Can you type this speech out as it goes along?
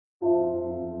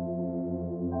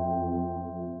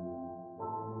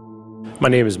My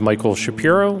name is Michael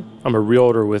Shapiro. I'm a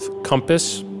realtor with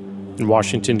Compass in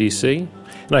Washington, D.C.,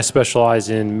 and I specialize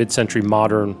in mid-century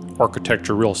modern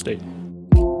architecture real estate.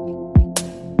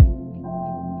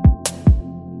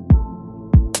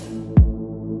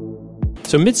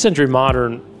 So mid-century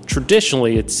modern,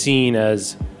 traditionally it's seen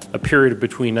as a period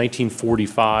between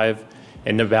 1945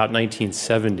 and about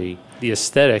 1970. The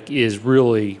aesthetic is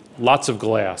really lots of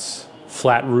glass,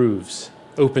 flat roofs,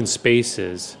 open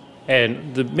spaces,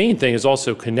 and the main thing is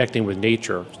also connecting with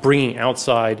nature, bringing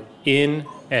outside in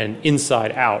and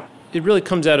inside out. It really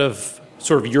comes out of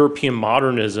sort of European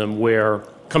modernism, where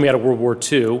coming out of World War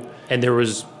II, and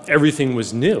everything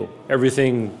was new.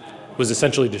 Everything was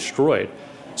essentially destroyed.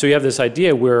 So you have this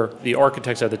idea where the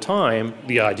architects at the time,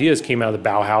 the ideas came out of the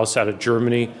Bauhaus, out of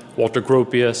Germany, Walter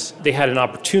Gropius. They had an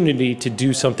opportunity to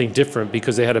do something different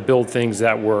because they had to build things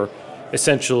that were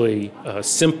essentially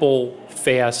simple,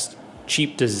 fast,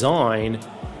 cheap design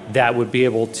that would be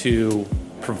able to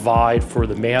provide for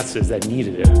the masses that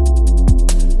needed it.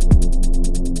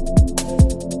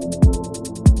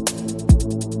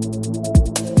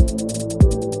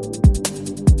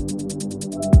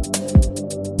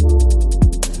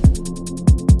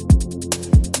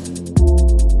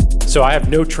 So I have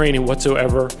no training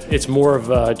whatsoever. It's more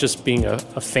of just being a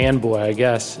fanboy, I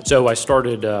guess. So I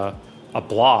started a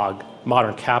blog,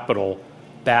 Modern Capital,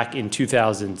 back in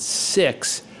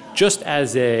 2006, just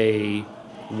as a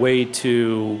way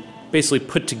to basically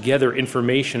put together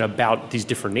information about these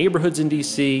different neighborhoods in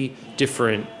DC,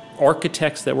 different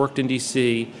architects that worked in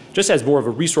DC, just as more of a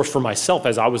resource for myself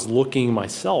as I was looking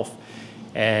myself,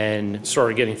 and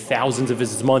started getting thousands of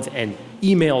visits a month and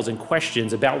emails and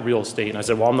questions about real estate. And I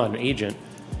said, well, I'm not an agent.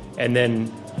 And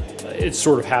then it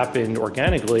sort of happened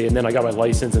organically, and then I got my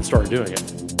license and started doing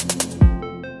it.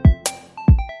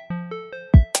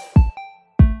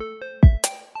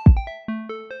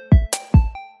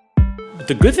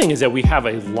 The good thing is that we have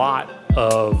a lot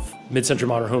of mid-century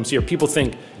modern homes here. People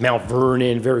think Mount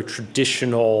Vernon, very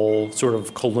traditional, sort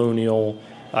of colonial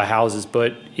houses.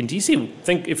 But in DC,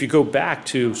 think if you go back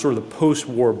to sort of the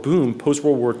post-war boom,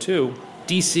 post-World War II,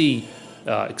 DC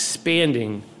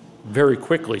expanding very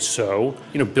quickly. So,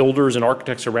 builders and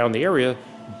architects around the area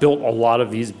built a lot of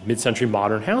these mid-century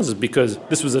modern houses because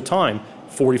this was a time,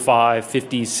 45,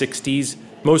 50s, 60s,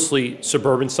 mostly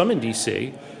suburban, some in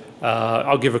DC.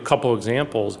 I'll give a couple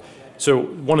examples. So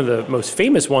one of the most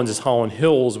famous ones is Holland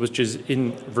Hills, which is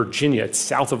in Virginia. It's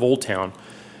south of Old Town.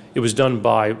 It was done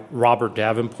by Robert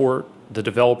Davenport, the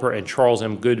developer, and Charles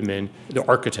M. Goodman, the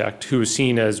architect, who was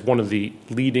seen as one of the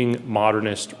leading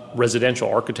modernist residential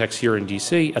architects here in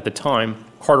DC at the time.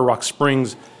 Carter Rock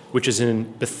Springs, which is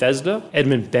in Bethesda.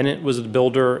 Edmund Bennett was the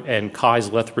builder, and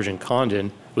Keyes, Lethbridge, and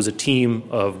Condon was a team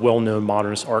of well-known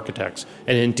modernist architects.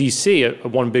 And in DC,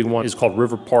 one big one is called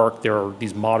River Park. There are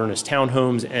these modernist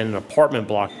townhomes and an apartment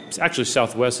block. It's actually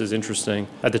Southwest is interesting.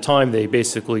 At the time, they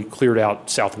basically cleared out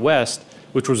Southwest,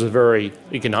 which was a very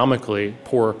economically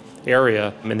poor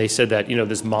area. And they said that,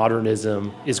 this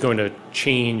modernism is going to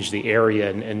change the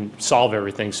area and solve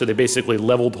everything. So they basically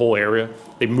leveled the whole area.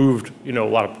 They moved, a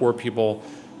lot of poor people,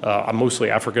 mostly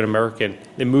African-American.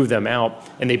 They moved them out,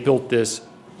 and they built this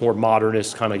more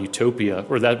modernist kind of utopia,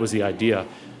 or that was the idea.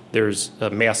 There's a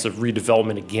massive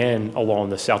redevelopment again along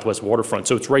the Southwest waterfront.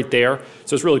 So it's right there.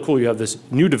 So it's really cool. You have this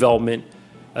new development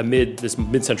amid this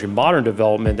mid-century modern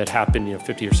development that happened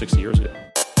 50 or 60 years ago.